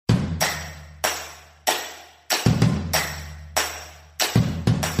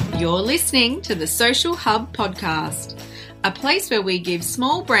You're listening to the Social Hub Podcast, a place where we give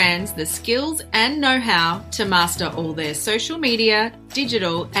small brands the skills and know-how to master all their social media,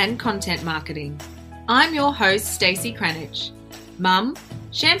 digital and content marketing. I'm your host, Stacey Cranich, mum,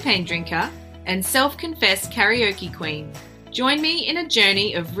 champagne drinker and self-confessed karaoke queen. Join me in a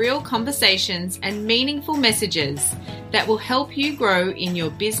journey of real conversations and meaningful messages that will help you grow in your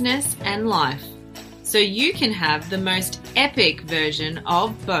business and life, so you can have the most epic version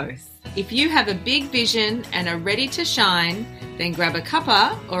of both. If you have a big vision and are ready to shine, then grab a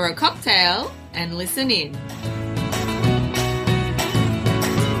cuppa or a cocktail and listen in.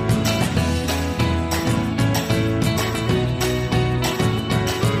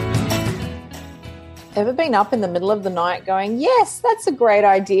 Ever been up in the middle of the night going, yes, that's a great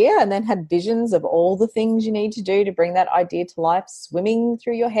idea, and then had visions of all the things you need to do to bring that idea to life swimming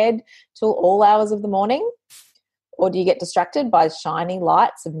through your head till all hours of the morning? Or do you get distracted by shiny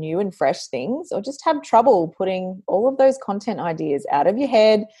lights of new and fresh things, or just have trouble putting all of those content ideas out of your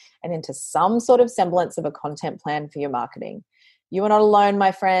head and into some sort of semblance of a content plan for your marketing? You are not alone,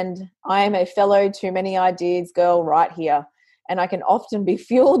 my friend. I am a fellow too many ideas girl right here. And I can often be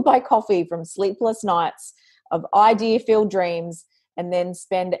fueled by coffee from sleepless nights of idea-filled dreams and then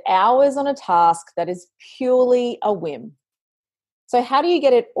spend hours on a task that is purely a whim. So how do you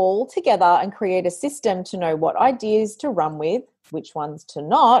get it all together and create a system to know what ideas to run with, which ones to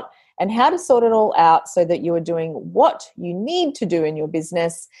not, and how to sort it all out so that you are doing what you need to do in your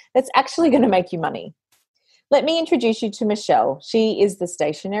business that's actually going to make you money? Let me introduce you to Michelle. She is the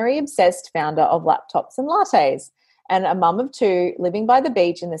stationery-obsessed founder of Laptops and Lattes, and a mum of two living by the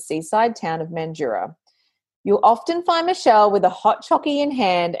beach in the seaside town of Mandurah. You'll often find Michelle with a hot chockey in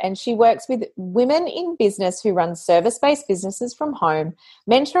hand, and she works with women in business who run service-based businesses from home,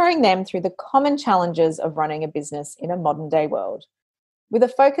 mentoring them through the common challenges of running a business in a modern-day world, with a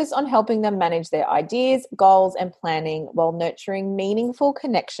focus on helping them manage their ideas, goals, and planning while nurturing meaningful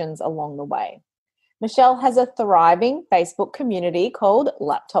connections along the way. Michelle has a thriving Facebook community called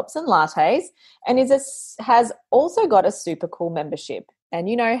Laptops and Lattes and has also got a super cool membership. And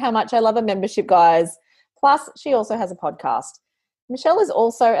you know how much I love a membership, guys. Plus, she also has a podcast. Michelle is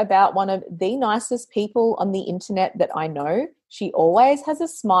also about one of the nicest people on the internet that I know. She always has a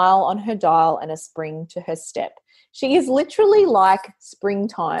smile on her dial and a spring to her step. She is literally like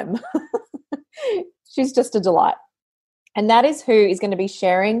springtime. She's just a delight. And that is who is going to be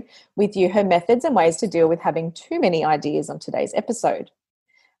sharing with you her methods and ways to deal with having too many ideas on today's episode.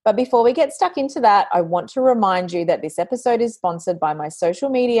 But before we get stuck into that, I want to remind you that this episode is sponsored by my social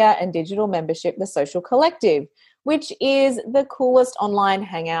media and digital membership, The Social Collective, which is the coolest online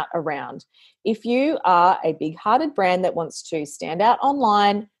hangout around. If you are a big-hearted brand that wants to stand out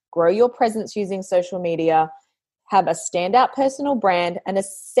online, grow your presence using social media, have a standout personal brand, and a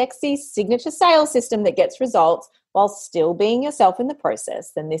sexy signature sales system that gets results while still being yourself in the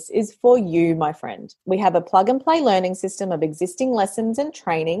process, then this is for you, my friend. We have a plug-and-play learning system of existing lessons and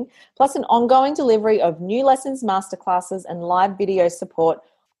training, plus an ongoing delivery of new lessons, masterclasses, and live video support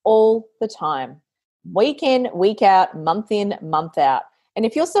all the time. Week in, week out, month in, month out. And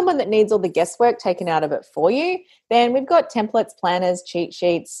if you're someone that needs all the guesswork taken out of it for you, then we've got templates, planners, cheat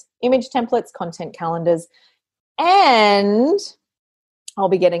sheets, image templates, content calendars, and I'll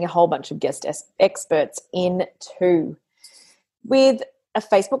be getting a whole bunch of guest experts in too. With a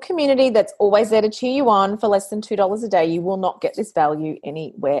Facebook community that's always there to cheer you on for less than $2 a day, you will not get this value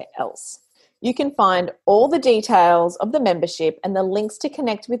anywhere else. You can find all the details of the membership and the links to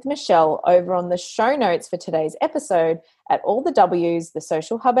connect with Michelle over on the show notes for today's episode at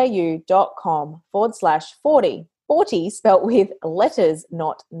allthewsthesocialhubau.com/40. 40 spelt with letters,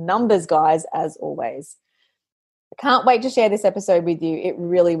 not numbers, guys, as always. I can't wait to share this episode with you. It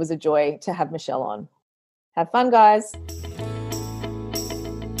really was a joy to have Michelle on. Have fun, guys.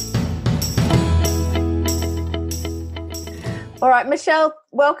 All right, Michelle,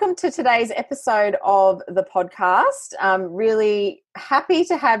 welcome to today's episode of the podcast. I'm really happy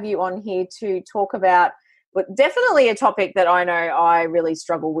to have you on here to talk about definitely a topic that I know I really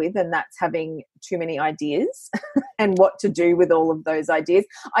struggle with, and that's having too many ideas and what to do with all of those ideas.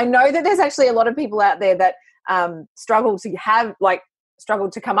 I know that there's actually a lot of people out there that struggle to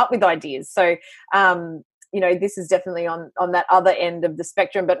come up with ideas. So, this is definitely on that other end of the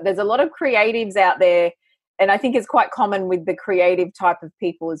spectrum, but there's a lot of creatives out there. And I think it's quite common with the creative type of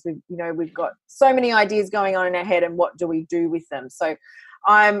people is we've got so many ideas going on in our head, and what do we do with them? So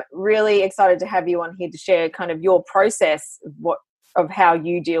I'm really excited to have you on here to share kind of your process of how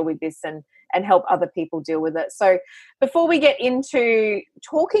you deal with this and help other people deal with it. So before we get into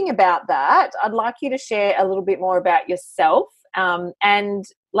talking about that, I'd like you to share a little bit more about yourself and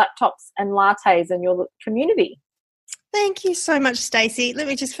laptops and lattes and your community. Thank you so much, Stacey. Let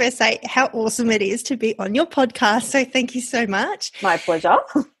me just first say how awesome it is to be on your podcast. So thank you so much. My pleasure.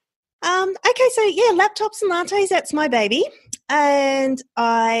 Okay, so yeah, laptops and lattes, that's my baby. And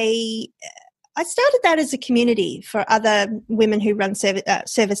I started that as a community for other women who run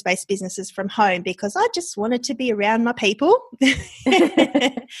service-based businesses from home because I just wanted to be around my people.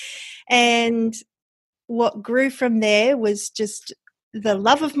 And what grew from there was just the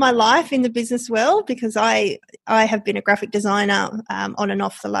love of my life in the business world because I have been a graphic designer on and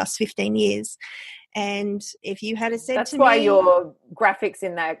off the last 15 years. And if you had said that's to me... That's why your graphics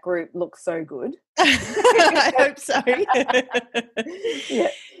in that group look so good. I hope so. Yeah.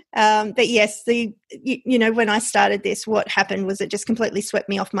 But yes, when I started this, what happened was it just completely swept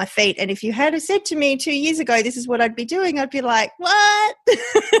me off my feet. And if you had said to me 2 years ago, this is what I'd be doing, I'd be like, what?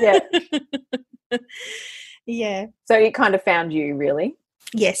 Yeah. Yeah. So it kind of found you, really?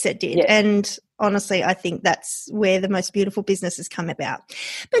 Yes, it did. Yeah. And honestly, I think that's where the most beautiful businesses come about.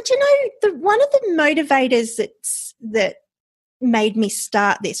 But, one of the motivators that made me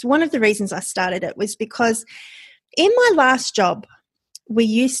start this, one of the reasons I started it was because in my last job, we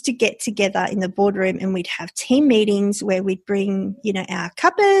used to get together in the boardroom and we'd have team meetings where we'd bring, our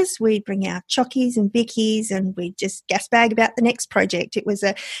cuppers, we'd bring our chockies and bickies and we'd just gas bag about the next project. It was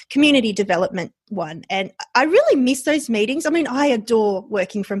a community development one. And I really miss those meetings. I mean, I adore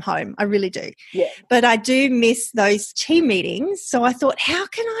working from home. I really do. Yeah. But I do miss those team meetings. So I thought, how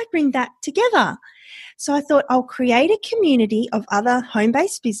can I bring that together? So I thought I'll create a community of other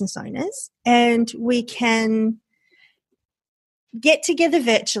home-based business owners and we can get together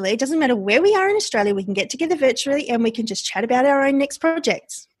virtually. It doesn't matter where we are in Australia, we can get together virtually and we can just chat about our own next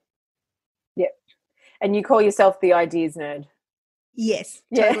projects. Yeah. And you call yourself the Ideas Nerd. Yes,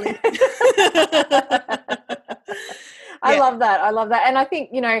 yeah. Totally. I love that. And I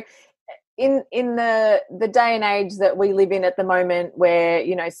think, in the day and age that we live in at the moment where,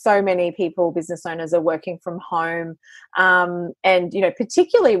 so many people, business owners are working from home and,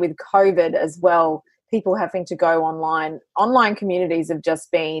 particularly with COVID as well, people having to go online communities have just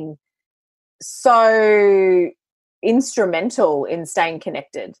been so instrumental in staying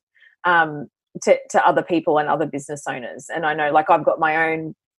connected to other people and other business owners. And I know, I've got my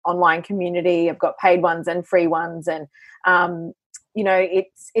own online community, I've got paid ones and free ones. And,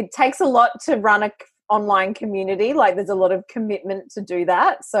 it takes a lot to run a online community. There's a lot of commitment to do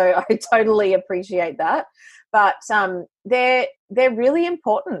that. So I totally appreciate that. But they're really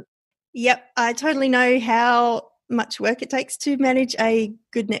important. Yep, I totally know how much work it takes to manage a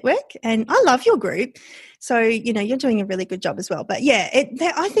good network, and I love your group. So, you're doing a really good job as well. But yeah,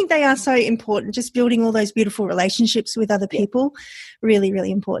 I think they are so important, just building all those beautiful relationships with other people, really,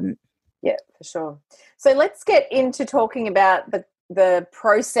 really important. Yeah, for sure. So let's get into talking about the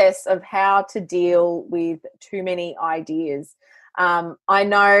process of how to deal with too many ideas. I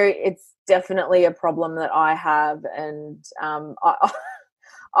know it's definitely a problem that I have, and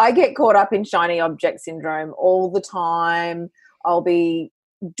I get caught up in shiny object syndrome all the time. I'll be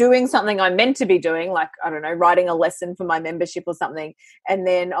doing something I'm meant to be doing, writing a lesson for my membership or something, and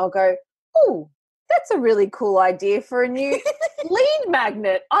then I'll go, oh, that's a really cool idea for a new lead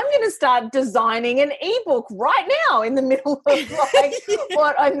magnet. I'm going to start designing an ebook right now in the middle of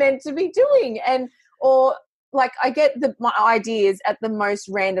what I'm meant to be doing. I get my ideas at the most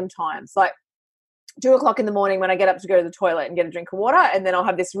random times, 2:00 in the morning when I get up to go to the toilet and get a drink of water, and then I'll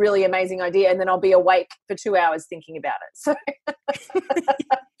have this really amazing idea, and then I'll be awake for 2 hours thinking about it. So,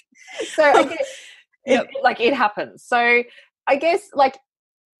 I guess it happens. So I guess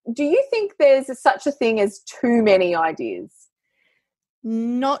do you think there's such a thing as too many ideas?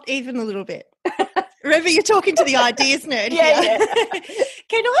 Not even a little bit. Remember, you're talking to the Ideas Nerd here. Yeah.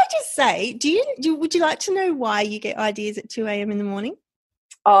 Can I just say, would you like to know why you get ideas at 2 a.m. in the morning?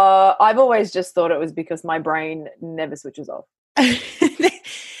 I've always just thought it was because my brain never switches off.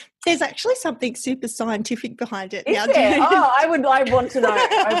 There's actually something super scientific behind it. Is there? I want to know.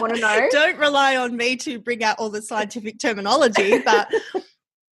 I want to know. Don't rely on me to bring out all the scientific terminology, but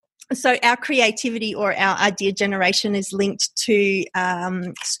so our creativity or our idea generation is linked to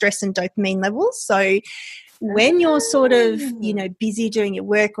stress and dopamine levels. So when you're sort of, busy doing your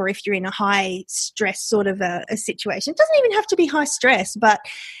work, or if you're in a high stress sort of a situation, it doesn't even have to be high stress, but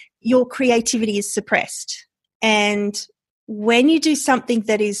your creativity is suppressed. And when you do something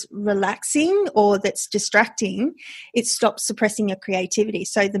that is relaxing or that's distracting, it stops suppressing your creativity.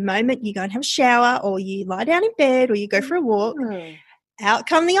 So the moment you go and have a shower, or you lie down in bed, or you go for a walk, out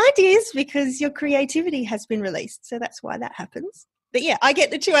come the ideas because your creativity has been released. So that's why that happens. But yeah, I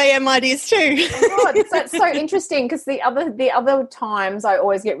get the 2 a.m. ideas too. Oh God, that's so interesting, because the other times I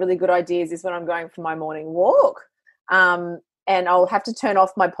always get really good ideas is when I'm going for my morning walk. And I'll have to turn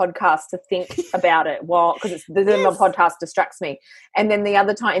off my podcast to think about it because my podcast distracts me. And then the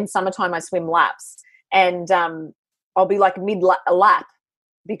other time, in summertime, I swim laps, and I'll be like mid lap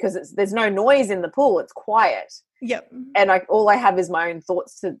because there's no noise in the pool. It's quiet. Yep. And all I have is my own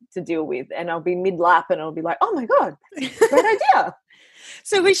thoughts to deal with. And I'll be mid lap and I'll be like, oh my God, that's a great idea.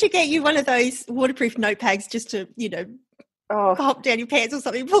 So we should get you one of those waterproof notepads just to, pop down your pants or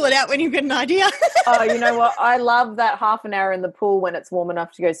something, pull it out when you get an idea. Oh, you know what? I love that half an hour in the pool when it's warm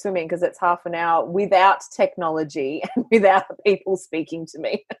enough to go swimming, because it's half an hour without technology and without people speaking to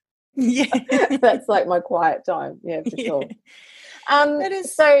me. Yeah. That's like my quiet time. Yeah, for sure. That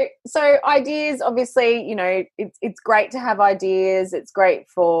is... So ideas, obviously, it's great to have ideas. It's great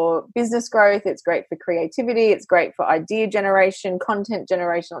for business growth. It's great for creativity. It's great for idea generation, content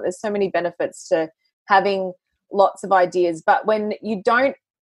generation. There's so many benefits to having lots of ideas. But when you don't,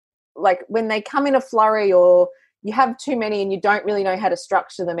 like when they come in a flurry or you have too many and you don't really know how to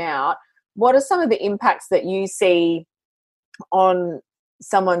structure them out, what are some of the impacts that you see on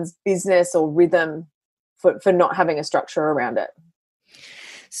someone's business or rhythm for not having a structure around it?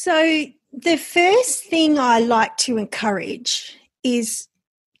 So the first thing I like to encourage is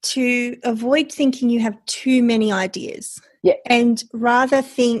to avoid thinking you have too many ideas. Yeah. And rather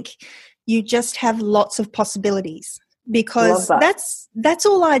think you just have lots of possibilities, because that's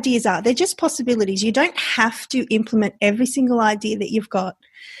all ideas are. They're just possibilities. You don't have to implement every single idea that you've got.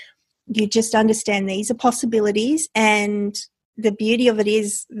 You just understand these are possibilities, and the beauty of it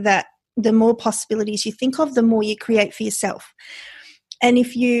is that the more possibilities you think of, the more you create for yourself. And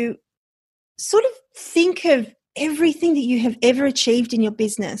if you sort of think of everything that you have ever achieved in your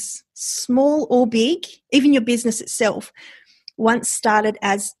business, small or big, even your business itself, once started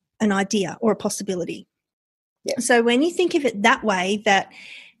as an idea or a possibility. Yeah. So when you think of it that way, that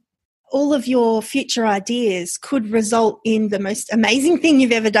all of your future ideas could result in the most amazing thing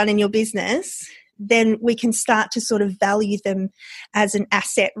you've ever done in your business, then we can start to sort of value them as an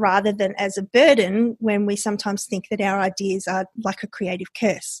asset rather than as a burden, when we sometimes think that our ideas are like a creative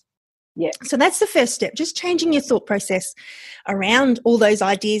curse. Yeah. So that's the first step, just changing your thought process around all those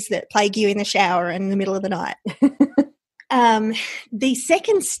ideas that plague you in the shower and in the middle of the night. The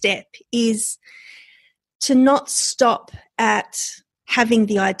second step is to not stop at having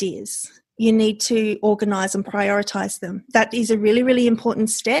the ideas. You need to organize and prioritize them. That is a really, really important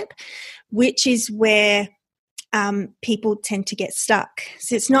step, which is where people tend to get stuck.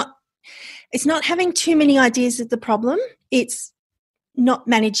 So it's not having too many ideas of the problem. It's not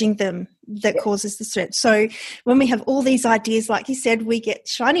managing them that causes the stress. So when we have all these ideas, like you said, we get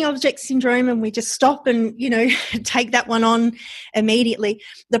shiny object syndrome and we just stop and, take that one on immediately.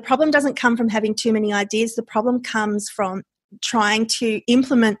 The problem doesn't come from having too many ideas. The problem comes from trying to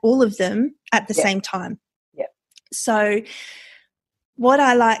implement all of them at the same time. Yeah. So what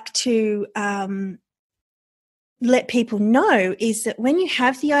I like to let people know is that when you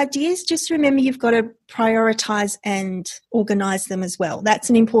have the ideas, just remember you've got to prioritize and organize them as well.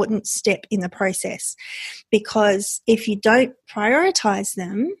 That's an important step in the process, because if you don't prioritize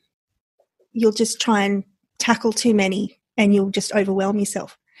them, you'll just try and tackle too many and you'll just overwhelm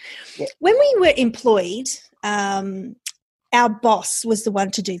yourself. Yeah. When we were employed, our boss was the one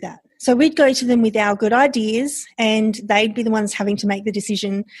to do that. So we'd go to them with our good ideas and they'd be the ones having to make the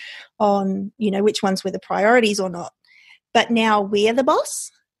decision on, which ones were the priorities or not. But now we're the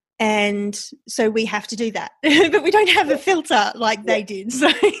boss, and so we have to do that. But we don't have a filter like they did. So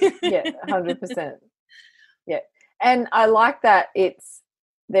yeah, 100%. Yeah. And I like that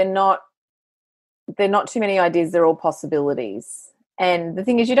they're not too many ideas, they're all possibilities. And the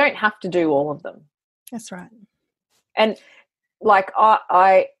thing is, you don't have to do all of them. That's right. And like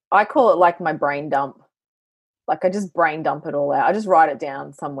I call it like my brain dump. Like I just brain dump it all out. I just write it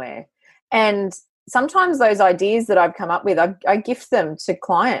down somewhere. And sometimes those ideas that I've come up with, I gift them to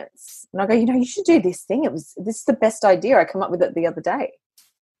clients. And I go, you should do this thing. This is the best idea. I come up with it the other day.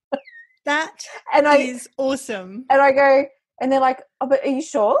 That is awesome. And I go, and they're like, oh, but are you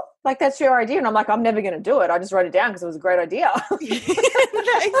sure? Like, that's your idea? And I'm like, I'm never going to do it. I just wrote it down because it was a great idea.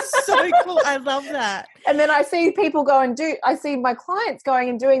 That is so cool. I love that. And then I see people I see my clients going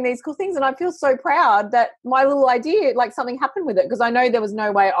and doing these cool things, and I feel so proud that my little idea, like something happened with it, because I know there was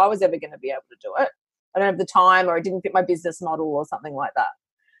no way I was ever going to be able to do it. I don't have the time, or it didn't fit my business model or something like that.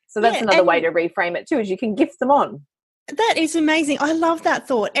 So that's another way to reframe it too, is you can gift them on. That is amazing. I love that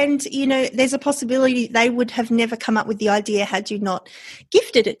thought. And, there's a possibility they would have never come up with the idea had you not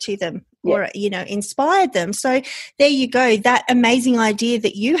gifted it to them. or, inspired them. So there you go. That amazing idea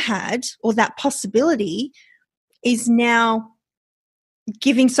that you had, or that possibility, is now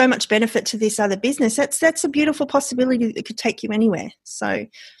giving so much benefit to this other business. That's a beautiful possibility that could take you anywhere. So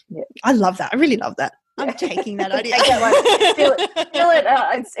I love that. I really love that. I'm taking that idea. Steal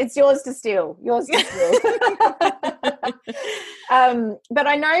it. It's yours to steal. Yours to steal. But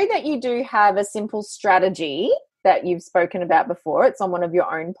I know that you do have a simple strategy that you've spoken about before. It's on one of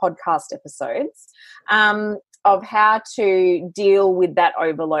your own podcast episodes, of how to deal with that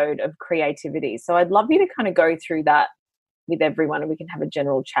overload of creativity. So I'd love you to kind of go through that with everyone, and we can have a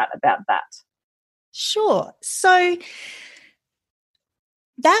general chat about that. Sure. So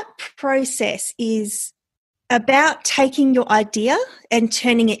that process is about taking your idea and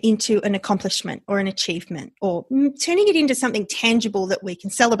turning it into an accomplishment or an achievement, or turning it into something tangible that we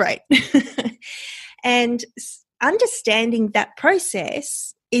can celebrate. And understanding that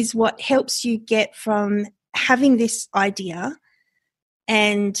process is what helps you get from having this idea,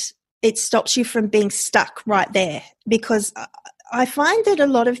 and it stops you from being stuck right there. Because I find that a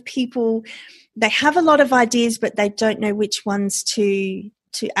lot of people, they have a lot of ideas, but they don't know which ones to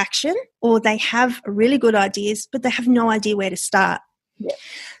action, or they have really good ideas, but they have no idea where to start. Yeah.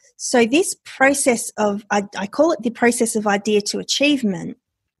 So this process of, I call it the process of idea to achievement,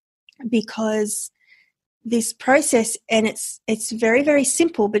 because this process, and it's very, very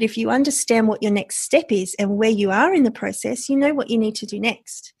simple, but if you understand what your next step is and where you are in the process, you know what you need to do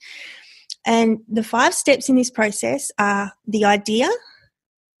next. And the 5 steps in this process are the idea,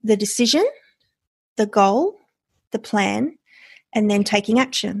 the decision, the goal, the plan, and then taking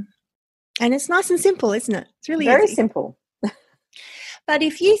action. And it's nice and simple, isn't it? It's really very easy. Simple. But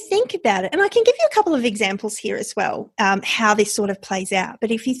if you think about it, and I can give you a couple of examples here as well, how this sort of plays out. But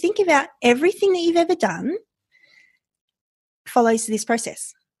if you think about everything that you've ever done follows this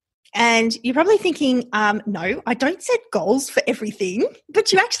process. And you're probably thinking, no, I don't set goals for everything,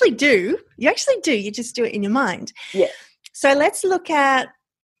 but you actually do. You actually do. You just do it in your mind. Yeah. So let's look at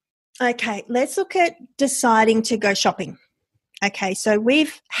deciding to go shopping. Okay, so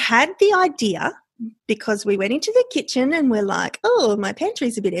we've had the idea because we went into the kitchen and we're like, oh, my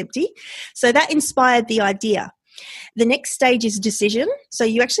pantry's a bit empty. So that inspired the idea. The next stage is decision. So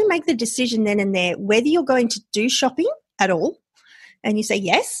you actually make the decision then and there whether you're going to do shopping at all. And you say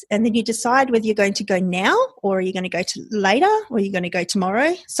yes, and then you decide whether you're going to go now, or are you going to go to later, or are you going to go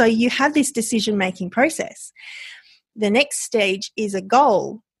tomorrow. So you have this decision-making process. The next stage is a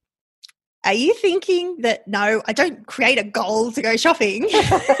goal. Are you thinking that, no, I don't create a goal to go shopping?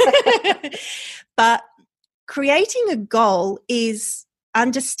 But creating a goal is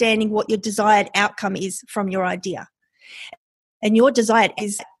understanding what your desired outcome is from your idea. And your desire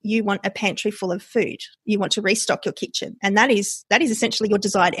is you want a pantry full of food. You want to restock your kitchen. And that is essentially your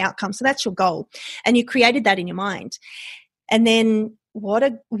desired outcome. So that's your goal. And you created that in your mind. And then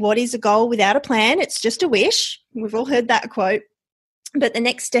what is a goal without a plan? It's just a wish. We've all heard that quote. But the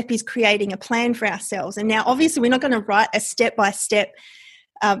next step is creating a plan for ourselves. And now, obviously, we're not going to write a step-by-step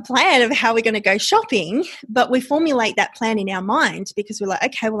plan of how we're going to go shopping, but we formulate that plan in our mind because we're like,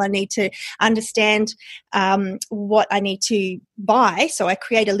 okay, well, I need to understand what I need to buy. So I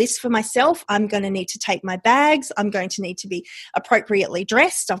create a list for myself. I'm going to need to take my bags. I'm going to need to be appropriately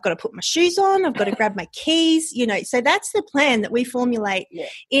dressed. I've got to put my shoes on. I've got to grab my keys, So that's the plan that we formulate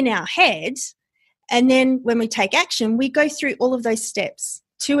in our heads. And then when we take action, we go through all of those steps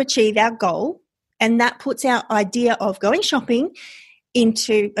to achieve our goal. And that puts our idea of going shopping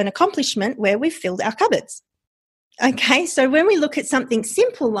into an accomplishment where we've filled our cupboards. Okay, so when we look at something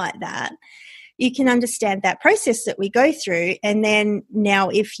simple like that, you can understand that process that we go through. And then now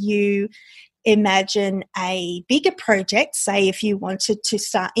if you imagine a bigger project, say if you wanted to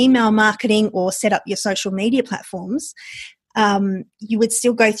start email marketing or set up your social media platforms, you would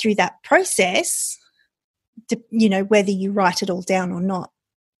still go through that process, whether you write it all down or not.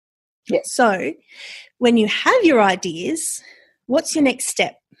 Yeah. So when you have your ideas, what's your next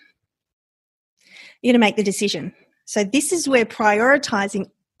step? You're going to make the decision. So this is where prioritizing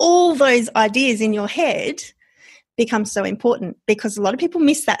all those ideas in your head becomes so important, because a lot of people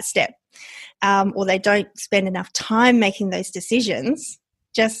miss that step, or they don't spend enough time making those decisions.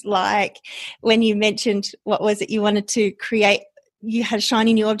 Just like when you mentioned, what was it you wanted to create? You had a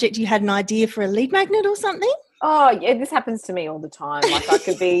shiny new object. You had an idea for a lead magnet or something? Oh, yeah, this happens to me all the time. Like I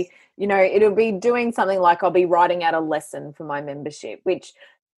could be, it'll be doing something like I'll be writing out a lesson for my membership, which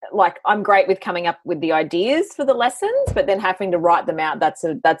like I'm great with coming up with the ideas for the lessons, but then having to write them out, that's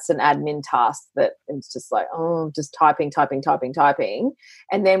an admin task that it's just like, just typing.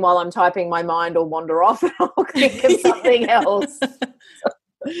 And then while I'm typing, my mind will wander off and I'll think of something else.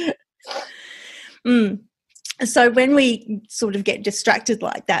 So when we sort of get distracted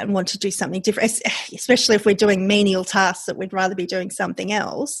like that and want to do something different, especially if we're doing menial tasks that we'd rather be doing something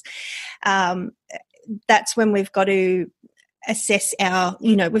else, that's when we've got to assess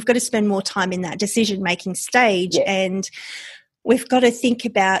we've got to spend more time in that decision-making stage. Yeah. And we've got to think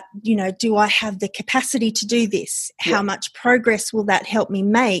about, do I have the capacity to do this? Yeah. How much progress will that help me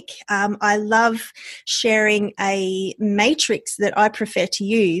make? I love sharing a matrix that I prefer to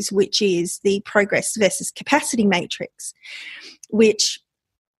use, which is the progress versus capacity matrix, which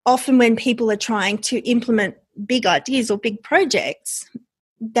often when people are trying to implement big ideas or big projects,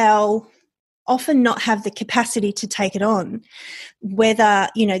 they'll often not have the capacity to take it on. Whether,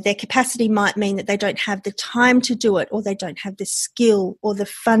 their capacity might mean that they don't have the time to do it, or they don't have the skill or the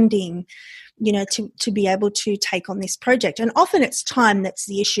funding, to be able to take on this project. And often it's time that's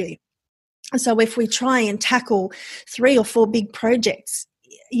the issue. So if we try and tackle 3 or 4 big projects,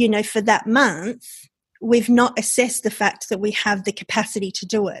 for that month, we've not assessed the fact that we have the capacity to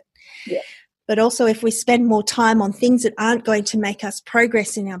do it. Yeah. But also if we spend more time on things that aren't going to make us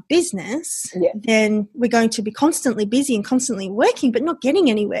progress in our business, then we're going to be constantly busy and constantly working but not getting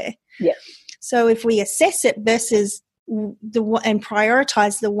anywhere. Yeah. So if we assess it versus and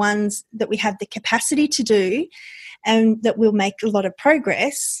prioritize the ones that we have the capacity to do and that will make a lot of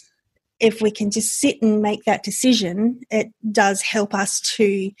progress, if we can just sit and make that decision, it does help us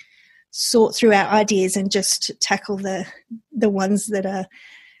to sort through our ideas and just tackle the ones that are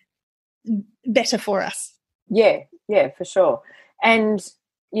better for us. Yeah, for sure. And,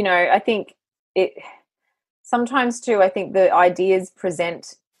 I think it sometimes too, I think the ideas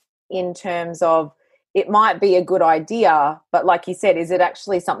present in terms of it might be a good idea, but like you said, is it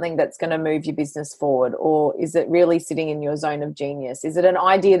actually something that's going to move your business forward, or is it really sitting in your zone of genius? Is it an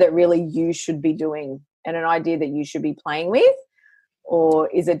idea that really you should be doing and an idea that you should be playing with, or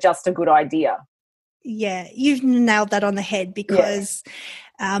is it just a good idea? Yeah, you've nailed that on the head because,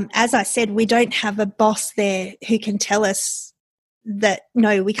 as I said, we don't have a boss there who can tell us that,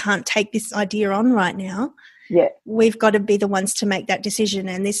 no, we can't take this idea on right now. Yeah. We've got to be the ones to make that decision.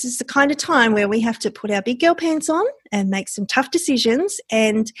 And this is the kind of time where we have to put our big girl pants on and make some tough decisions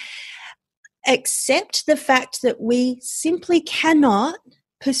and accept the fact that we simply cannot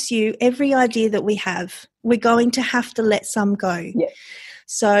pursue every idea that we have. We're going to have to let some go. Yeah.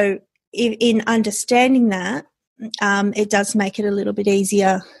 So in understanding that, it does make it a little bit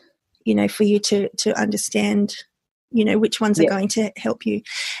easier, for you to understand, which ones are going to help you.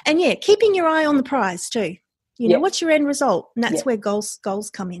 And keeping your eye on the prize too. What's your end result? And that's where goals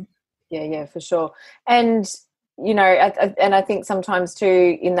come in. Yeah, for sure. And, and I think sometimes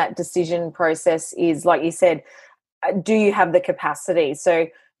too in that decision process is, like you said, do you have the capacity? So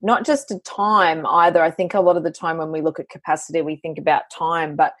not just time either. I think a lot of the time when we look at capacity, we think about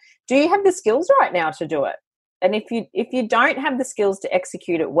time, but do you have the skills right now to do it? And if you don't have the skills to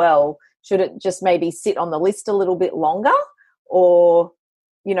execute it well, should it just maybe sit on the list a little bit longer? Or,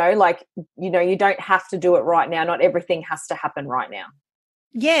 you don't have to do it right now. Not everything has to happen right now.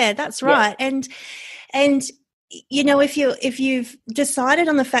 Yeah, that's right. Yeah. And if you've decided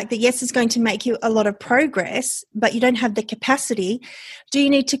on the fact that yes, it's going to make you a lot of progress, but you don't have the capacity, do you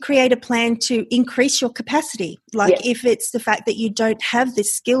need to create a plan to increase your capacity? If it's the fact that you don't have the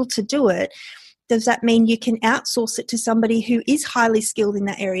skill to do it, does that mean you can outsource it to somebody who is highly skilled in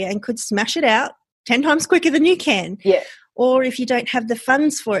that area and could smash it out 10 times quicker than you can? Yeah. Or if you don't have the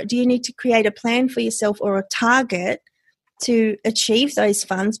funds for it, do you need to create a plan for yourself or a target to achieve those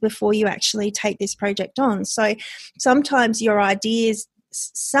funds before you actually take this project on? So sometimes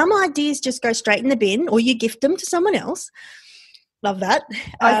some ideas just go straight in the bin, or you gift them to someone else. Love that.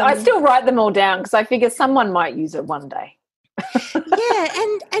 I still write them all down because I figure someone might use it one day.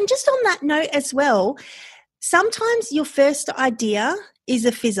 and just on that note as well, sometimes your first idea is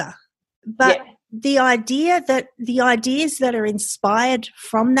a fizzer, but the ideas that are inspired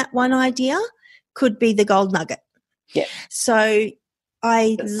from that one idea could be the gold nugget. Yeah. So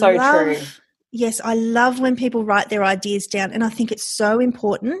true. Yes, I love when people write their ideas down, and I think it's so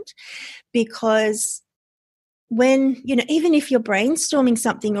important because when, even if you're brainstorming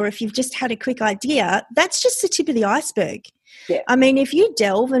something or if you've just had a quick idea, that's just the tip of the iceberg. Yeah. I mean, if you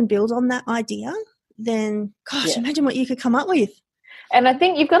delve and build on that idea, then imagine what you could come up with. And I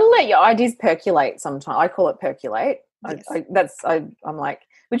think you've got to let your ideas percolate sometimes. I call it percolate. Yes. I'm like,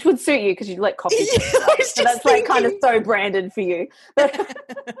 which would suit you because you let coffee. So that's like kind of so branded for you. But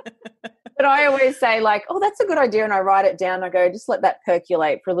I always say that's a good idea. And I write it down. I go, just let that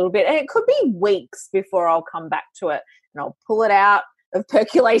percolate for a little bit. And it could be weeks before I'll come back to it and I'll pull it out of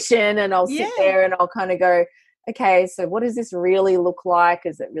percolation and I'll sit there and I'll kind of go, okay, so what does this really look like?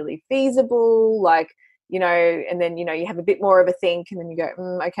 Is it really feasible? Like, you know, and then, you know, you have a bit more of a think, and then you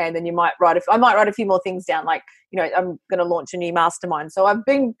go, okay, and then you might I might write a few more things down, like, you know, I'm going to launch a new mastermind. So I've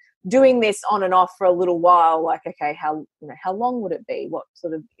been doing this on and off for a little while, like, okay, how long would it be? What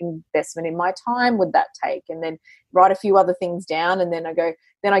sort of investment in my time would that take? And then write a few other things down, and then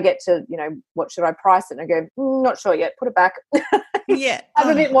I get to, you know, what should I price it? And I go, not sure yet, put it back. Yeah. Have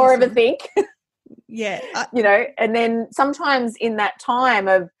a bit more of a think. Yeah. You know, and then sometimes in that time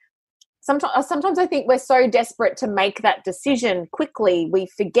of, sometimes I think we're so desperate to make that decision quickly, we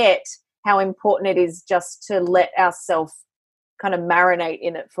forget how important it is just to let ourselves kind of marinate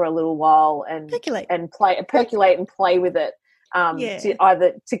in it for a little while and percolate and play with it.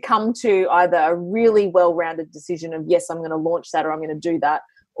 To come to either a really well-rounded decision of, yes, I'm going to launch that, or I'm going to do that,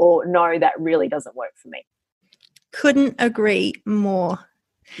 or no, that really doesn't work for me. Couldn't agree more.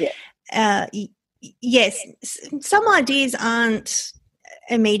 Yeah. Yes, some ideas aren't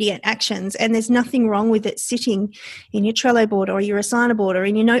immediate actions, and there's nothing wrong with it sitting in your Trello board or your Asana board or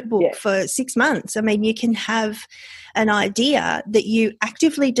in your notebook for 6 months. I mean, you can have an idea that you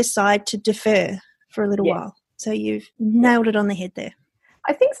actively decide to defer for a little while. So you've nailed it on the head there.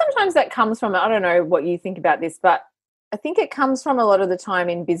 I think sometimes that comes from, I don't know what you think about this, but I think it comes from a lot of the time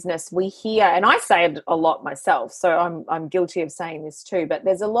in business we hear, and I say it a lot myself, so I'm guilty of saying this too, but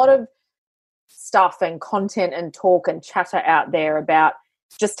there's a lot of stuff and content and talk and chatter out there about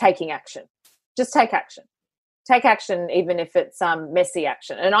just taking action. Just take action. Take action, even if it's messy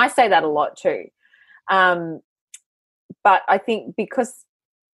action. And I say that a lot too. But I think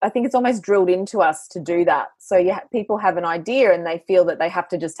it's almost drilled into us to do that. So people have an idea and they feel that they have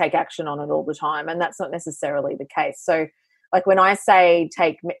to just take action on it all the time, and that's not necessarily the case. So, like, when I say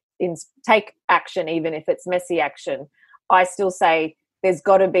take action, even if it's messy action, I still say there's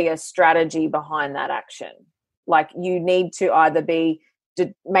got to be a strategy behind that action. Like, you need to either be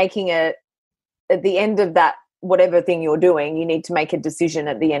making it at the end of that, whatever thing you're doing, you need to make a decision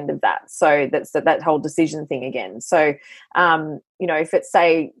at the end of that. So that's that whole decision thing again. So, you know, if it's,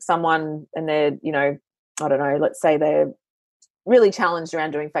 say, someone and they're, you know, I don't know, let's say they're really challenged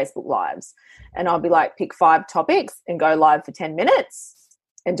around doing Facebook Lives, and I'll be like, pick 5 topics and go live for 10 minutes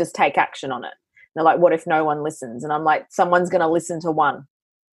and just take action on it. And they're like, what if no one listens? And I'm like, someone's going to listen to one.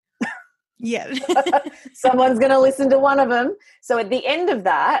 Yeah. Someone's going to listen to one of them. So at the end of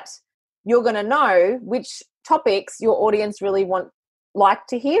that, you're going to know which topics your audience really like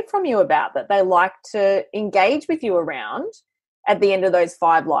to hear from you about, that they like to engage with you around at the end of those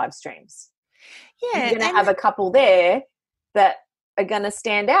 5 live streams. Yeah. You're going to have a couple there that are going to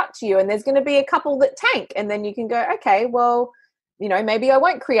stand out to you, and there's going to be a couple that tank, and then you can go, okay, well, you know, maybe I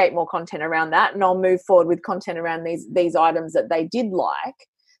won't create more content around that, and I'll move forward with content around these items that they did like.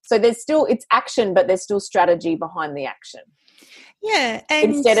 So it's action, but there's still strategy behind the action. Yeah.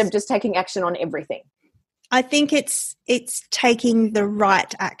 And instead of just taking action on everything. I think it's taking the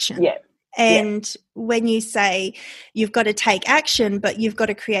right action. Yeah. And when you say you've got to take action, but you've got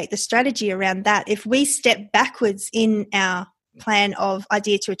to create the strategy around that, if we step backwards in our plan of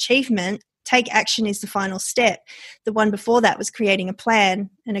idea to achievement, take action is the final step. The one before that was creating a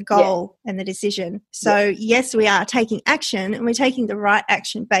plan and a goal and the decision. So yes, we are taking action, and we're taking the right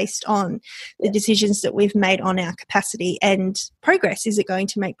action based on the decisions that we've made on our capacity and progress. Is it going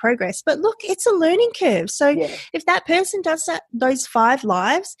to make progress? But look, it's a learning curve. So if that person does those 5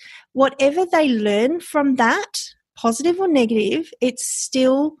 lives, whatever they learn from that, positive or negative, it's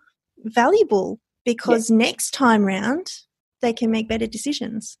still valuable, because next time round they can make better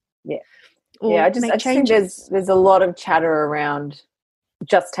decisions. Yeah. I just think there's a lot of chatter around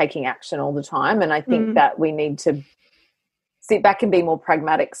just taking action all the time, and I think that we need to sit back and be more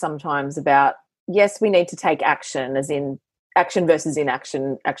pragmatic sometimes about, yes, we need to take action, as in action versus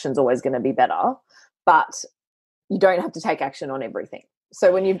inaction. Action's always going to be better, but you don't have to take action on everything.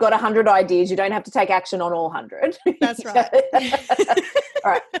 So when you've got 100 ideas, you don't have to take action on all 100. That's right.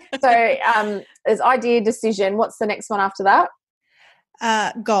 All right. So there's idea, decision. What's the next one after that?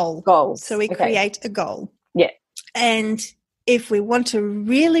 Goals. So we create a goal. Yeah. And if we want to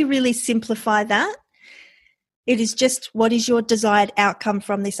really, really simplify that, it is just, what is your desired outcome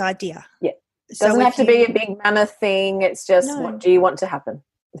from this idea? Yeah. It doesn't have to be a big mammoth thing. It's just, what do you want to happen?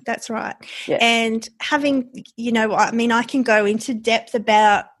 That's right. Yeah. And having, you know, I mean, I can go into depth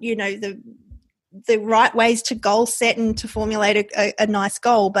about, you know, the right ways to goal set and to formulate a nice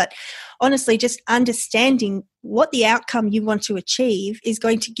goal. But honestly, just understanding what the outcome you want to achieve is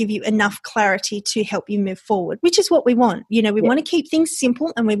going to give you enough clarity to help you move forward, which is what we want. You know, we want to keep things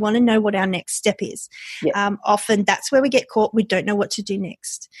simple, and we want to know what our next step is. Often that's where we get caught. We don't know what to do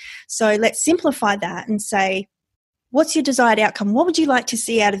next. So let's simplify that and say, What's your desired outcome? What would you like to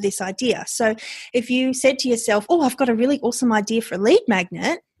see out of this idea? So if you said to yourself, oh, I've got a really awesome idea for a lead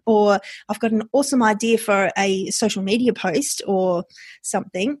magnet, or I've got an awesome idea for a social media post or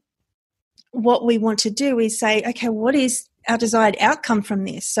something, what we want to do is say, okay, what is our desired outcome from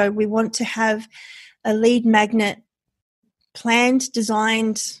this? So we want to have a lead magnet planned,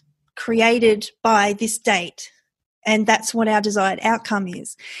 designed, created by this date. And that's what our desired outcome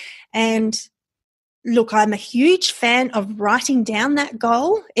is. And look, I'm a huge fan of writing down that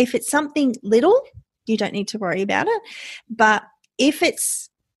goal. If it's something little, you don't need to worry about it. But if it's,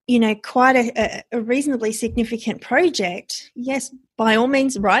 quite a reasonably significant project, yes, by all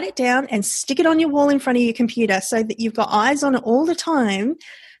means, write it down and stick it on your wall in front of your computer so that you've got eyes on it all the time,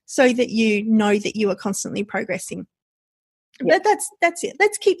 so that you know that you are constantly progressing. Yeah. But that's it.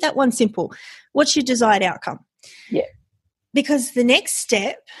 Let's keep that one simple. What's your desired outcome? Yeah. Because the next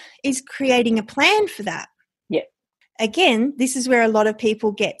step is creating a plan for that. Yeah. Again, this is where a lot of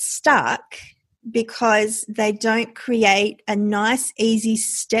people get stuck, because they don't create a nice, easy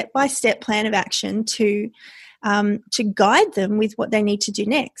step-by-step plan of action to guide them with what they need to do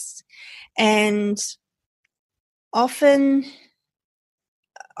next. And often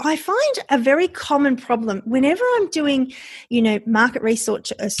I find a very common problem whenever I'm doing, market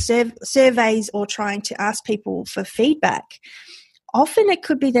research, surveys, or trying to ask people for feedback. Often it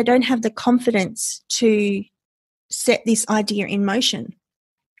could be they don't have the confidence to set this idea in motion.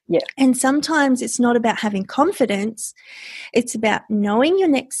 Yeah. And sometimes it's not about having confidence. It's about knowing your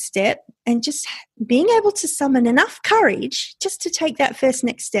next step and just being able to summon enough courage just to take that first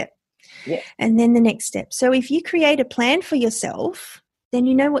next step. Yeah. And then the next step. So if you create a plan for yourself, then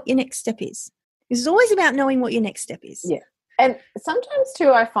you know what your next step is. It's always about knowing what your next step is. Yeah. And sometimes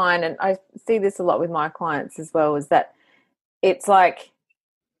too, I find, and I see this a lot with my clients as well, is that it's like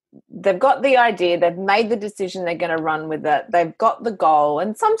they've got the idea, they've made the decision, they're going to run with it, they've got the goal,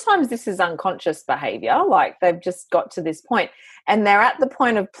 and sometimes this is unconscious behavior, like they've just got to this point and they're at the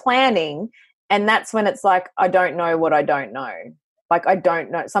point of planning, and that's when it's like, I don't know what I don't know. Like, I don't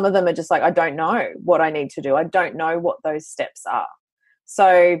know. Some of them are just like, I don't know what I need to do. I don't know what those steps are.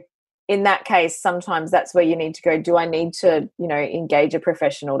 So in that case, sometimes that's where you need to go, do I need to, engage a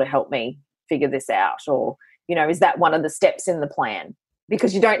professional to help me figure this out? Or, is that one of the steps in the plan?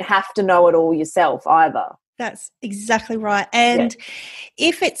 Because you don't have to know it all yourself either. That's exactly right. And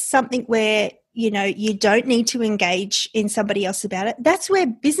if it's something where, you don't need to engage in somebody else about it, that's where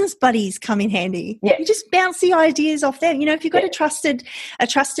business buddies come in handy. Yeah. You just bounce the ideas off them. If you've got a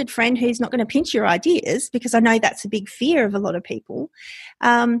trusted friend who's not going to pinch your ideas, because I know that's a big fear of a lot of people,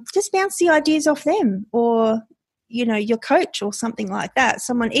 just bounce the ideas off them, or your coach or something like that.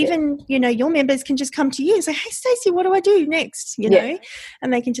 Someone, even, your members can just come to you and say, hey, Stacey, what do I do next?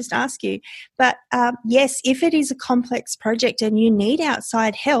 And they can just ask you. But yes, if it is a complex project and you need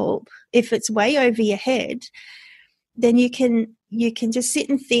outside help, if it's way over your head, then you can just sit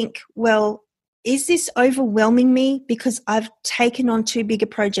and think, well, is this overwhelming me because I've taken on too big a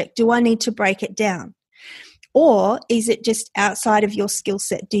project? Do I need to break it down? Or is it just outside of your skill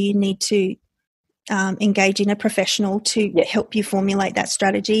set? Do you need to engage in a professional to help you formulate that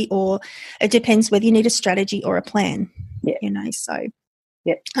strategy? Or it depends whether you need a strategy or a plan. But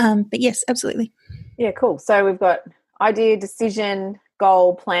yes, absolutely. Yeah, cool. So we've got idea, decision,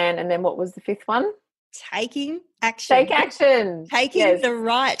 goal, plan, and then what was the fifth one? Taking action. Take action. Taking the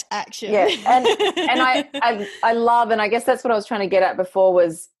right action. Yeah, and I love, and I guess that's what I was trying to get at before,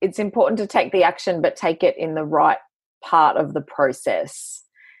 was it's important to take the action, but take it in the right part of the process.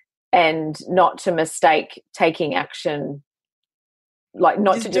 And not to mistake taking action, like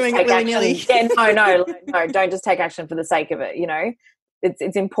not just to just take action. No, don't just take action for the sake of it.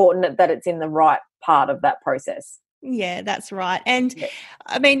 It's important that it's in the right part of that process. Yeah, that's right. And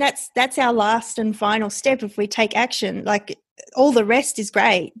I mean, that's our last and final step. If we take action, like, all the rest is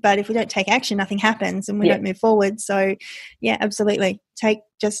great, but if we don't take action, nothing happens and we don't move forward. So yeah, absolutely.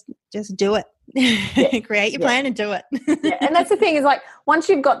 Just do it. Create your plan and do it. And that's the thing, is like, once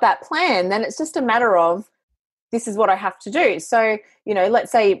you've got that plan, then it's just a matter of, this is what I have to do. So,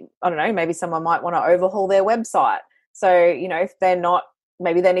 let's say, I don't know, maybe someone might want to overhaul their website. So, if they're not,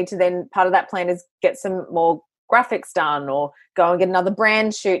 maybe they need to, then part of that plan is get some more graphics done, or go and get another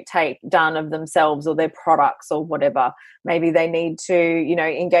brand shoot tape done of themselves or their products or whatever. Maybe they need to,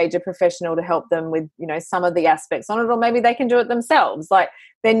 engage a professional to help them with, some of the aspects on it, or maybe they can do it themselves. Like,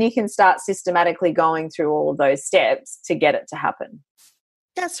 then you can start systematically going through all of those steps to get it to happen.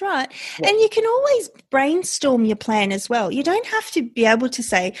 That's right. Yeah. And you can always brainstorm your plan as well. You don't have to be able to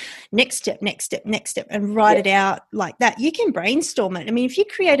say next step, next step, next step and write it out like that. You can brainstorm it. I mean, if you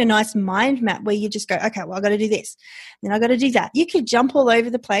create a nice mind map where you just go, okay, well, I've got to do this, then I've got to do that. You could jump all over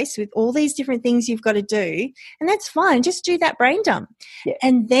the place with all these different things you've got to do, and that's fine. Just do that brain dump. Yeah.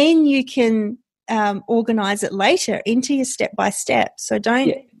 And then you can organize it later into your step by step. So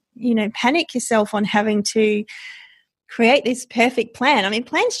don't, panic yourself on having to create this perfect plan. I mean,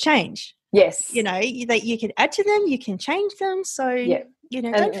 plans change. Yes. That you can add to them, you can change them. So,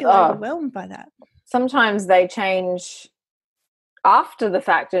 don't feel overwhelmed by that. Sometimes they change after the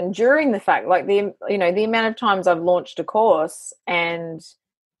fact and during the fact. Like the amount of times I've launched a course and,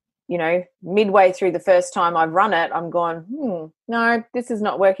 midway through the first time I've run it, I'm going, no, this is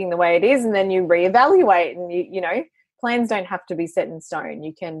not working the way it is. And then you reevaluate and plans don't have to be set in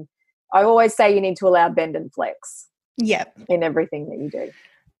stone. I always say you need to allow bend and flex. Yep. In everything that you do.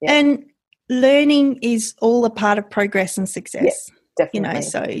 Yep. And learning is all a part of progress and success. Yep, definitely.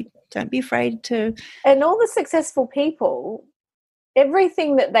 So don't be afraid to. And all the successful people,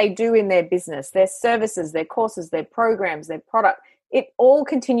 everything that they do in their business, their services, their courses, their programs, their product, it all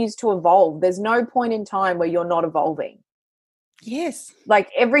continues to evolve. There's no point in time where you're not evolving. Yes. Like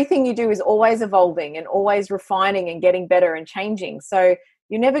everything you do is always evolving and always refining and getting better and changing. So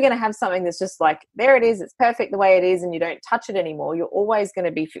you're never going to have something that's just like, there it is, it's perfect the way it is, and you don't touch it anymore. You're always going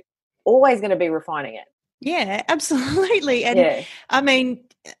to be refining it. Yeah, absolutely. And I mean,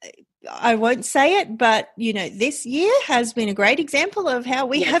 I won't say it, but this year has been a great example of how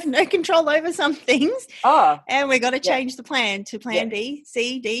we have no control over some things. And we've got to change the plan to plan B,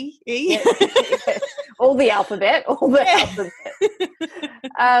 C, D, E. All the alphabet. So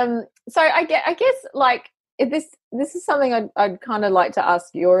I guess like, this is something I'd kind of like to ask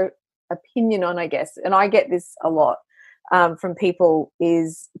your opinion on, I guess, and I get this a lot from people,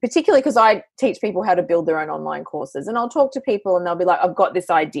 is particularly because I teach people how to build their own online courses, and I'll talk to people and they'll be like, I've got this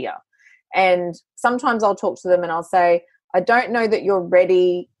idea, and sometimes I'll talk to them and I'll say, I don't know that you're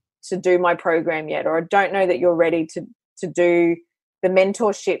ready to do my program yet, or I don't know that you're ready to do the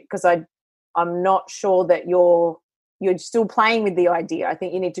mentorship because I'm not sure that you're still playing with the idea. I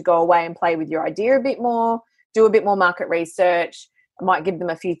think you need to go away and play with your idea a bit more, do a bit more market research. I might give them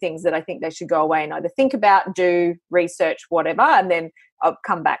a few things that I think they should go away and either think about, do, research, whatever, and then I'll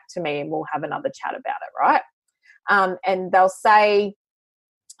come back to me and we'll have another chat about it, right? And they'll say,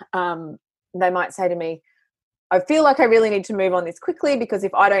 they might say to me, I feel like I really need to move on this quickly because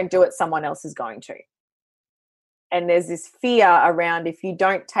if I don't do it, someone else is going to. And there's this fear around, if you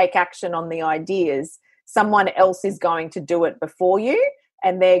don't take action on the ideas, someone else is going to do it before you,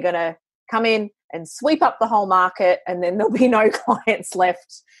 and they're going to come in and sweep up the whole market, and then there'll be no clients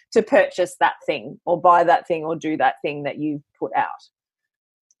left to purchase that thing or buy that thing or do that thing that you put out.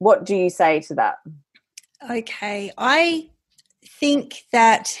 What do you say to that? Okay, I think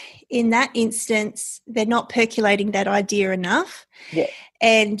that in that instance, they're not percolating that idea enough. Yeah.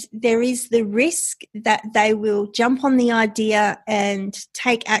 And there is the risk that they will jump on the idea and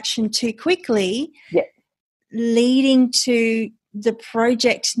take action too quickly, leading to the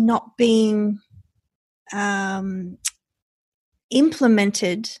project not being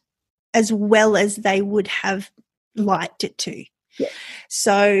implemented as well as they would have liked it to. Yeah.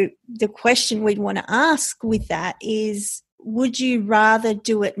 So the question we'd want to ask with that is, would you rather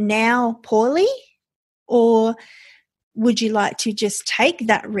do it now poorly, or would you like to just take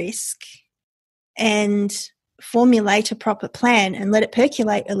that risk and formulate a proper plan and let it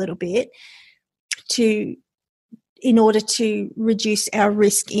percolate a little bit in order to reduce our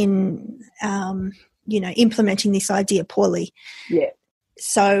risk in, implementing this idea poorly? Yeah.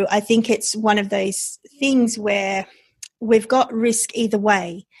 So I think it's one of those things where we've got risk either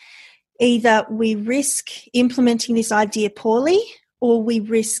way. Either we risk implementing this idea poorly, or we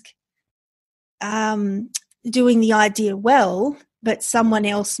risk doing the idea well, but someone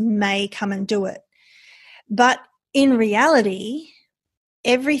else may come and do it. But in reality,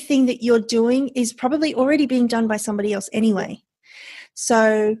 everything that you're doing is probably already being done by somebody else anyway.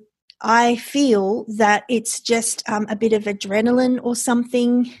 So I feel that it's just a bit of adrenaline or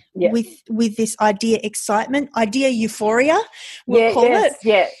something with this idea excitement, idea euphoria, we'll call it.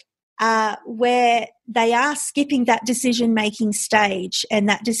 Yeah. Where they are skipping that decision-making stage. And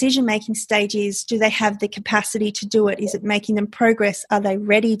that decision-making stage is, do they have the capacity to do it? Is it making them progress? Are they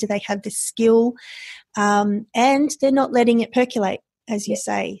ready? Do they have the skill? And they're not letting it percolate, as you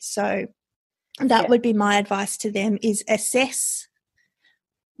say. So that would be my advice to them, is assess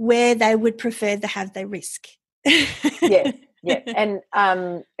where they would prefer to have their risk. Yeah. Yeah. And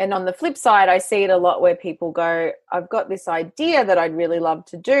on the flip side, I see it a lot where people go, I've got this idea that I'd really love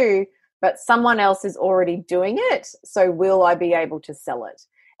to do, but someone else is already doing it. So will I be able to sell it?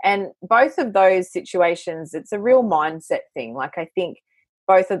 And both of those situations, it's a real mindset thing. Like, I think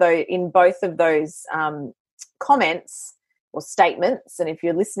both of those comments or statements, and if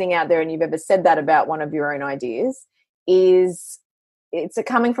you're listening out there and you've ever said that about one of your own ideas, it's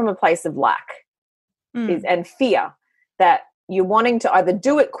coming from a place of lack and fear, that you're wanting to either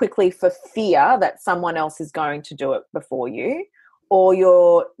do it quickly for fear that someone else is going to do it before you, or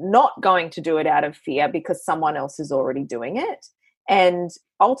you're not going to do it out of fear because someone else is already doing it. And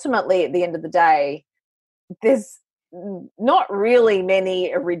ultimately, at the end of the day, there's not really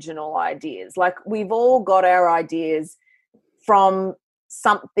many original ideas. Like, we've all got our ideas from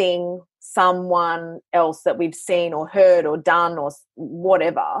something, someone else that we've seen or heard or done or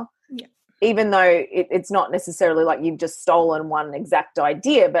whatever. Yeah. Even though it's not necessarily like you've just stolen one exact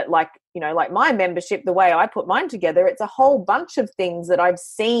idea, but like, you know, like my membership, the way I put mine together, it's a whole bunch of things that I've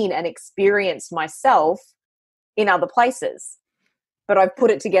seen and experienced myself in other places, but I've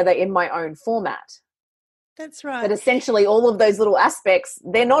put it together in my own format. That's right. But essentially all of those little aspects,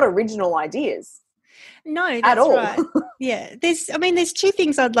 they're not original ideas. No, that's at all. right. Yeah. There's two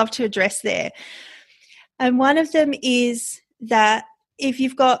things I'd love to address there. And one of them is that if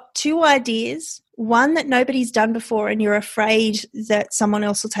you've got two ideas, one that nobody's done before and you're afraid that someone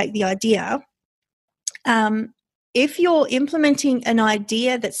else will take the idea, if you're implementing an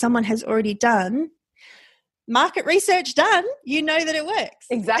idea that someone has already done, market research done, you know that it works.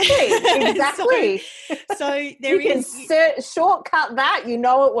 Exactly. so there you can shortcut that, you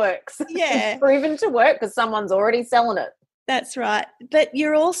know it works. Yeah. It's proven to work because someone's already selling it. That's right. But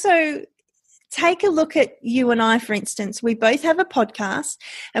you're also, take a look at you and I, for instance. We both have a podcast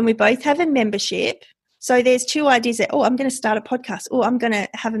and we both have a membership. So there's two ideas that, I'm going to start a podcast, I'm going to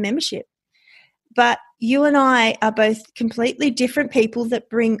have a membership. But you and I are both completely different people that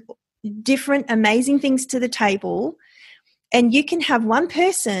bring different amazing things to the table, and you can have one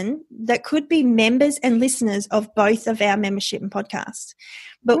person that could be members and listeners of both of our membership and podcast,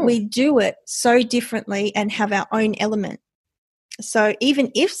 but we do it so differently and have our own element. So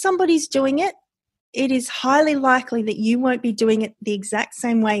even if somebody's doing it, it is highly likely that you won't be doing it the exact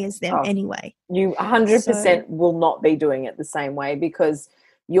same way as them anyway. You 100% will not be doing it the same way, because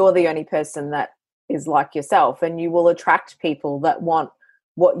you're the only person that is like yourself, and you will attract people that want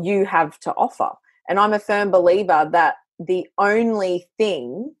what you have to offer. And I'm a firm believer that the only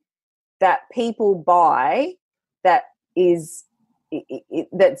thing that people buy that is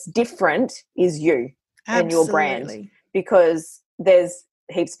that's different is you. Absolutely. And your brand, because there's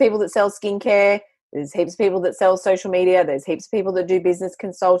heaps of people that sell skincare, there's heaps of people that sell social media, there's heaps of people that do business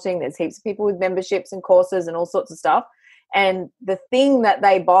consulting, there's heaps of people with memberships and courses and all sorts of stuff, and the thing that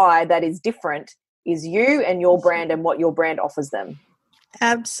they buy that is different is you and your brand and what your brand offers them.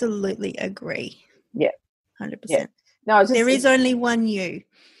 Absolutely agree. Yeah. 100%. Yeah. No, there is only one you.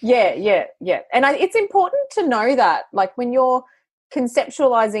 Yeah. And it's important to know that, like, when you're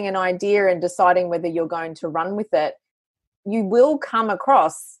conceptualizing an idea and deciding whether you're going to run with it, you will come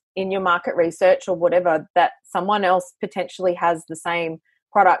across in your market research or whatever that someone else potentially has the same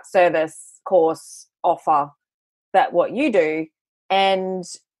product, service, course, offer that what you do. And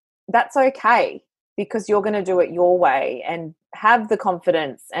that's okay, because you're going to do it your way and have the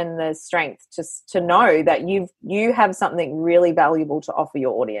confidence and the strength just to know that you have something really valuable to offer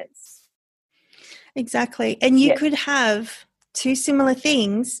your audience. Exactly. And you could have two similar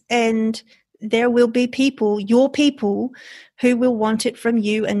things, and there will be people, your people, who will want it from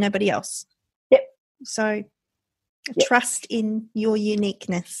you and nobody else. Yep. So trust in your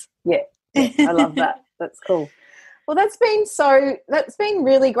uniqueness. Yeah. I love that. That's cool. Well, that's been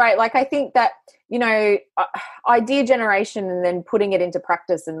really great. Like, I think that, you know, idea generation and then putting it into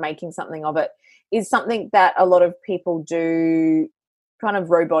practice and making something of it is something that a lot of people do kind of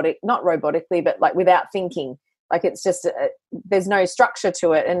not robotically, but like without thinking. Like, it's just, there's no structure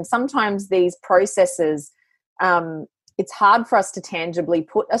to it. And sometimes these processes, it's hard for us to tangibly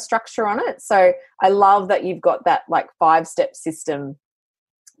put a structure on it. So I love that you've got that like 5-step system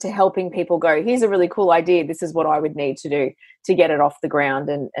to helping people go, here's a really cool idea, this is what I would need to do to get it off the ground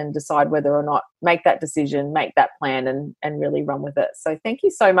and decide whether or not make that decision, make that plan, and really run with it. So thank you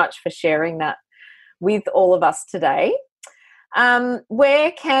so much for sharing that with all of us today.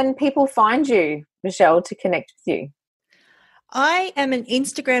 Where can people find you, Michelle, to connect with you? I am an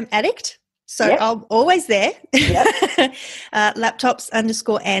Instagram addict. So I'm always there.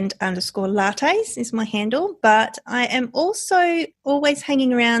 Laptops_and_lattes is my handle. But I am also always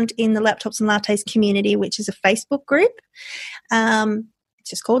hanging around in the Laptops and Lattes community, which is a Facebook group. It's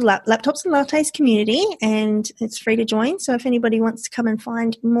just called Laptops and Lattes Community, and it's free to join. So if anybody wants to come and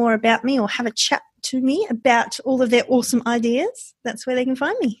find more about me or have a chat to me about all of their awesome ideas, that's where they can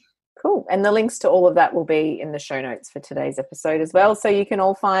find me. Cool. And the links to all of that will be in the show notes for today's episode as well. So you can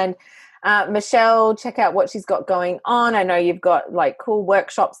all find Michelle, check out what she's got going on. I know you've got like cool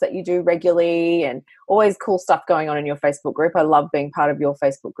workshops that you do regularly and always cool stuff going on in your Facebook group. I love being part of your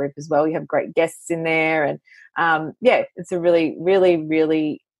Facebook group as well. You have great guests in there, and it's a really, really,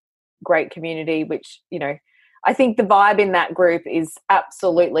 really great community, which, you know, I think the vibe in that group is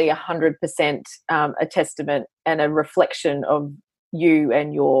absolutely 100% a testament and a reflection of you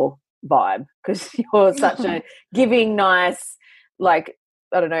and your vibe, because you're such a giving, nice, like,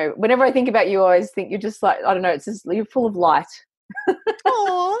 I don't know, whenever I think about you, I always think you're just like, I don't know, it's just, you're full of light.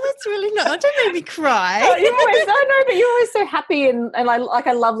 Oh, that's really nice. Don't make me cry. But you're always so happy, and I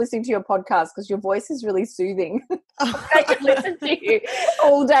love listening to your podcast because your voice is really soothing. I can listen to you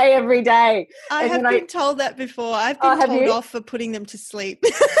all day, every day. I have been told that before. I've been told off for putting them to sleep.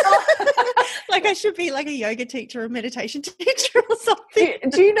 Like I should be like a yoga teacher or meditation teacher or something.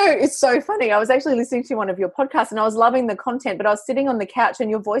 Do you know, it's so funny. I was actually listening to one of your podcasts and I was loving the content, but I was sitting on the couch and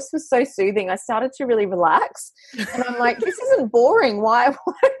your voice was so soothing. I started to really relax, and I'm like, this isn't boring. Why am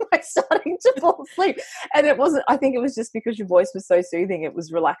I starting to fall asleep? And it wasn't, I think it was just because your voice was so soothing, it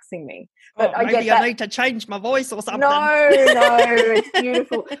was relaxing me. But I need to change my voice or something. No, it's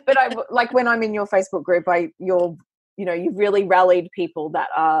beautiful. But I, like, when I'm in your Facebook group, you've really rallied people that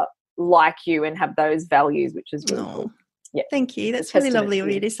are like you and have those values, which is really cool. Yeah. Thank you. That's really lovely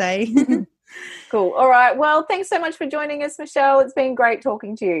of you to say. Cool. All right. Well, thanks so much for joining us, Michelle. It's been great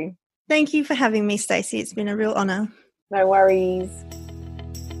talking to you. Thank you for having me, Stacey. It's been a real honour. No worries.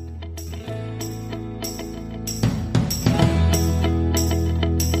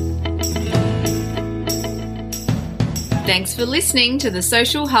 Thanks for listening to the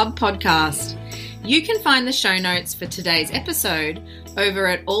Social Hub podcast. You can find the show notes for today's episode over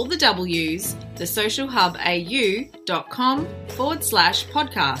at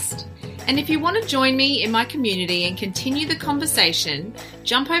allthewsocialhubau.com/podcast. And if you want to join me in my community and continue the conversation,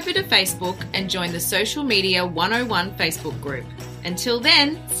 jump over to Facebook and join the Social Media 101 Facebook group. Until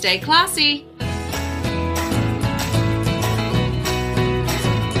then, stay classy.